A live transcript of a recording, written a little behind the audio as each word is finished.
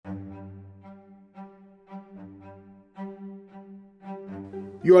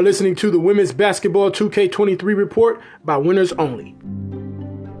You are listening to the Women's Basketball 2K23 report by Winners Only.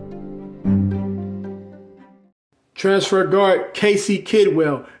 Transfer guard Kasey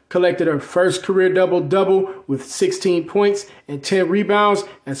Kidwell collected her first career double-double with 16 points and 10 rebounds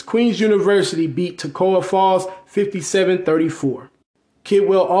as Queens University beat Toccoa Falls 57-34.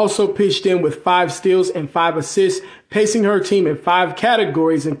 Kidwell also pitched in with 5 steals and 5 assists, pacing her team in 5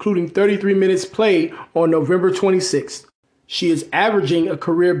 categories, including 33 minutes played on November 26th. She is averaging a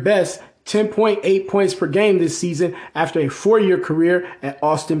career best 10.8 points per game this season after a 4-year career at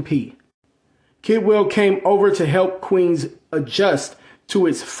Austin Peay. Kidwell came over to help Queens adjust to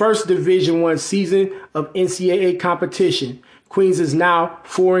its first Division I season of NCAA competition. Queens is now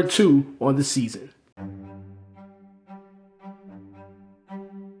 4-2 on the season.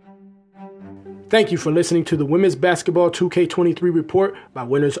 Thank you for listening to the Women's Basketball 2K23 report by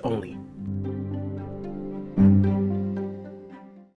Winners Only.